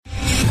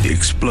The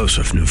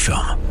explosive new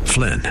film,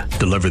 Flynn,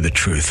 Deliver the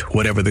Truth,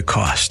 Whatever the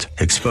Cost,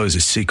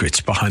 exposes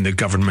secrets behind the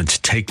government's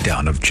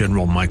takedown of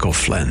General Michael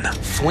Flynn.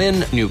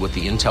 Flynn knew what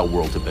the intel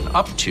world had been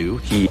up to.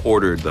 He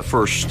ordered the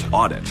first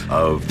audit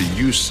of the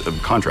use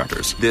of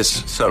contractors.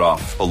 This set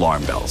off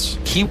alarm bells.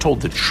 He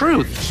told the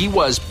truth. He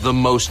was the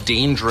most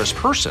dangerous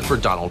person for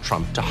Donald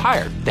Trump to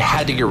hire. They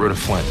had to get rid of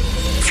Flynn.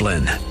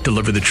 Flynn,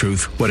 Deliver the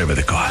Truth, Whatever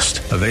the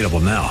Cost. Available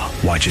now.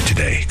 Watch it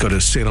today. Go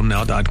to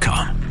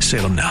salemnow.com.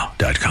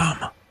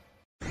 salemnow.com.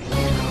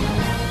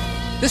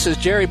 This is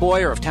Jerry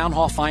Bowyer of Town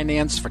Hall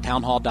Finance for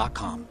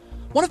townhall.com.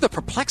 One of the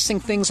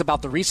perplexing things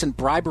about the recent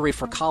bribery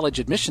for college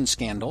admission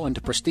scandal into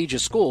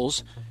prestigious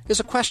schools is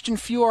a question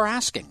few are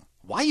asking.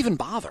 Why even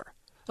bother?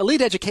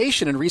 Elite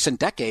education in recent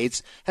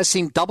decades has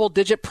seen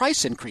double-digit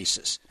price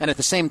increases and at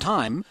the same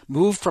time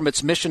moved from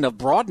its mission of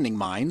broadening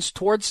minds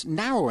towards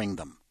narrowing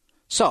them.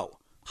 So,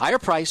 higher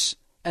price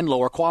and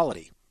lower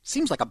quality.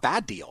 Seems like a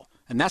bad deal,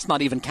 and that's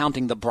not even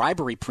counting the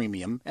bribery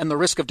premium and the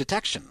risk of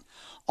detection.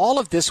 All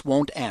of this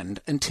won't end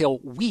until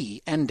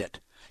we end it.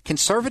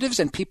 Conservatives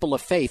and people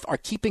of faith are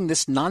keeping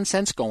this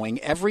nonsense going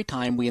every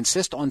time we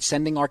insist on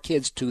sending our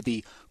kids to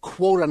the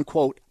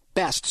quote-unquote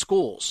best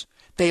schools.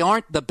 They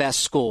aren't the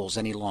best schools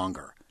any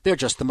longer. They're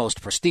just the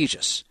most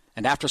prestigious.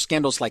 And after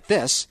scandals like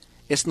this,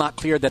 it's not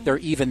clear that they're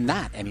even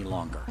that any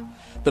longer.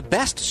 The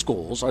best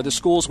schools are the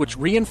schools which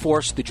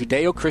reinforce the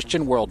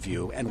Judeo-Christian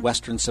worldview and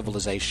Western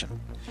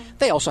civilization.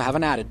 They also have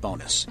an added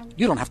bonus.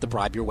 You don't have to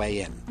bribe your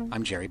way in.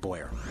 I'm Jerry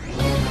Bowyer.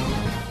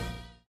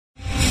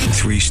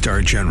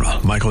 3-star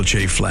General Michael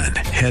J. Flynn,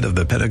 head of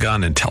the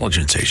Pentagon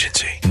Intelligence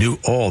Agency, knew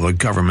all the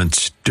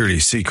government's dirty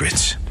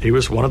secrets. He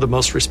was one of the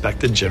most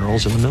respected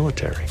generals in the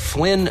military.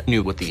 Flynn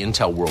knew what the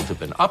intel world had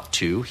been up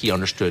to. He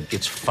understood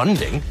its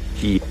funding.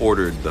 He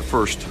ordered the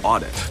first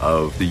audit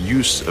of the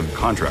use of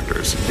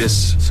contractors.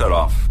 This set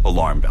off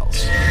alarm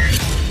bells.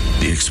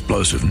 The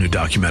explosive new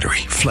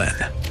documentary, Flynn,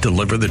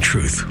 Deliver the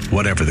Truth,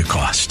 Whatever the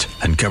Cost,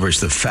 uncovers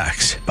the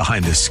facts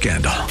behind this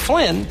scandal.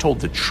 Flynn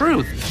told the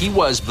truth. He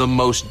was the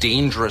most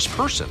dangerous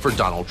person for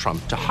Donald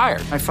Trump to hire.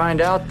 I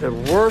find out the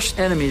worst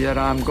enemy that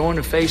I'm going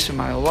to face in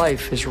my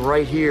life is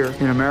right here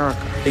in America.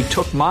 They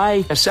took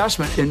my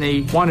assessment and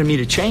they wanted me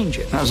to change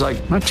it. And I was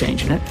like, I'm not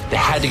changing it. They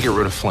had to get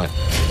rid of Flynn.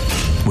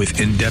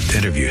 With in-depth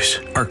interviews,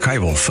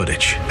 archival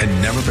footage,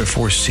 and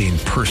never-before-seen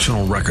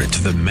personal records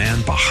of the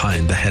man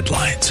behind the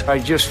headlines. I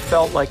just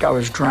felt like I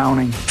was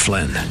drowning.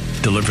 Flynn,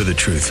 Deliver the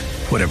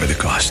Truth, Whatever the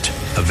Cost.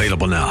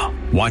 Available now.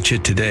 Watch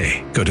it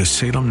today. Go to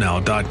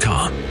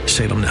salemnow.com.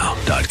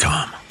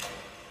 salemnow.com.